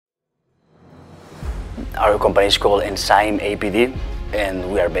Our company is called Enzyme APD,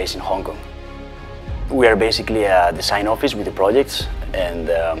 and we are based in Hong Kong. We are basically a design office with the projects and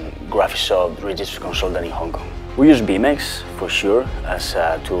GRAPHISOFT research consultant in Hong Kong. We use BMX for sure as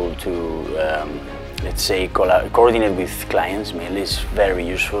a tool to, let's say, coordinate with clients. Mainly, it's very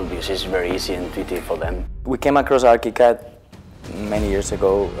useful because it's very easy and intuitive for them. We came across ARCHICAD many years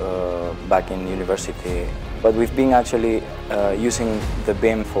ago, back in university, but we've been actually using the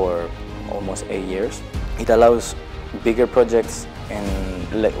BIM for almost 8 years. It allows bigger projects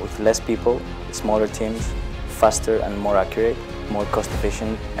with less people, smaller teams, faster and more accurate, more cost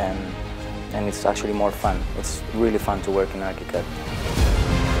efficient, and it's actually more fun. It's really fun to work in ARCHICAD.